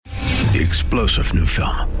The explosive new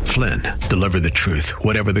film, Flynn, Deliver the Truth,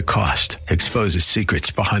 Whatever the Cost, exposes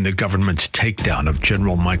secrets behind the government's takedown of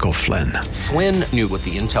General Michael Flynn. Flynn knew what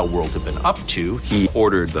the intel world had been up to. He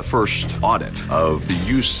ordered the first audit of the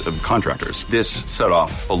use of contractors. This set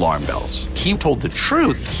off alarm bells. He told the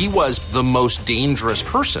truth. He was the most dangerous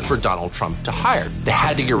person for Donald Trump to hire. They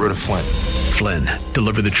had to get rid of Flynn. Flynn,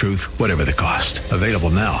 Deliver the Truth, Whatever the Cost. Available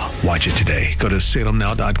now. Watch it today. Go to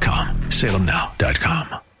salemnow.com.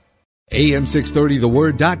 salemnow.com.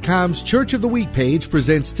 AM630TheWord.com's Church of the Week page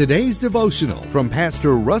presents today's devotional from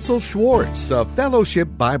Pastor Russell Schwarz of Fellowship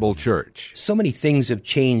Bible Church. So many things have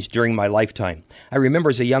changed during my lifetime. I remember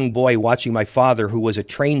as a young boy watching my father, who was a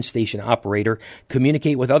train station operator,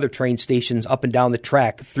 communicate with other train stations up and down the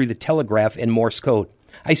track through the telegraph and Morse code.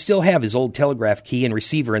 I still have his old telegraph key and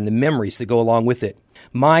receiver and the memories that go along with it.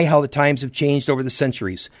 My, how the times have changed over the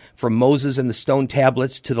centuries, from Moses and the stone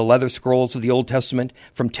tablets to the leather scrolls of the Old Testament,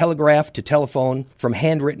 from telegraph to telephone, from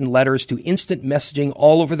handwritten letters to instant messaging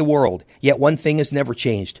all over the world. Yet one thing has never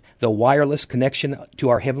changed, the wireless connection to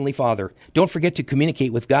our Heavenly Father. Don't forget to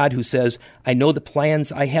communicate with God, who says, I know the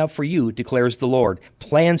plans I have for you, declares the Lord.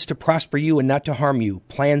 Plans to prosper you and not to harm you.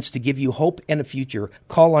 Plans to give you hope and a future.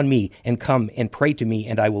 Call on me and come and pray to me,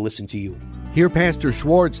 and I will listen to you. Hear Pastor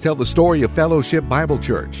Schwarz tell the story of Fellowship Bible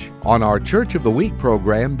Church on our Church of the Week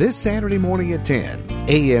program this Saturday morning at 10,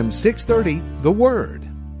 AM 630, The Word.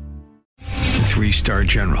 3-star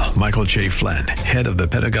General Michael J. Flynn, head of the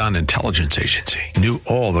Pentagon Intelligence Agency, knew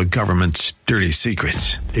all the government's dirty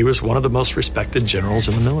secrets. He was one of the most respected generals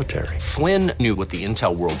in the military. Flynn knew what the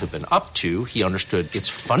intel world had been up to. He understood its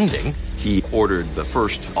funding. He ordered the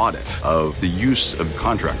first audit of the use of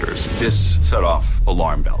contractors. This set off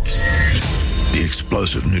alarm bells. The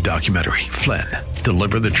explosive new documentary, Flynn,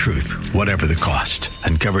 Deliver the Truth, Whatever the Cost,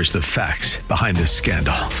 uncovers the facts behind this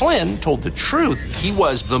scandal. Flynn told the truth. He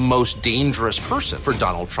was the most dangerous person for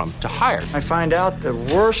Donald Trump to hire. I find out the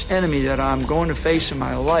worst enemy that I'm going to face in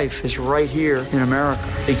my life is right here in America.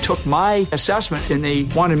 They took my assessment and they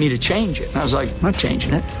wanted me to change it. And I was like, I'm not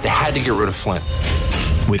changing it. They had to get rid of Flynn.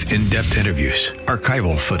 With in-depth interviews,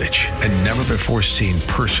 archival footage, and never-before-seen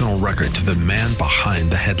personal records of the man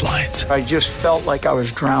behind the headlines. I just felt like I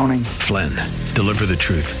was drowning. Flynn, Deliver the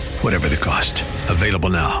Truth, Whatever the Cost. Available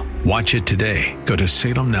now. Watch it today. Go to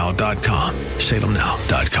salemnow.com.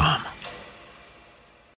 salemnow.com.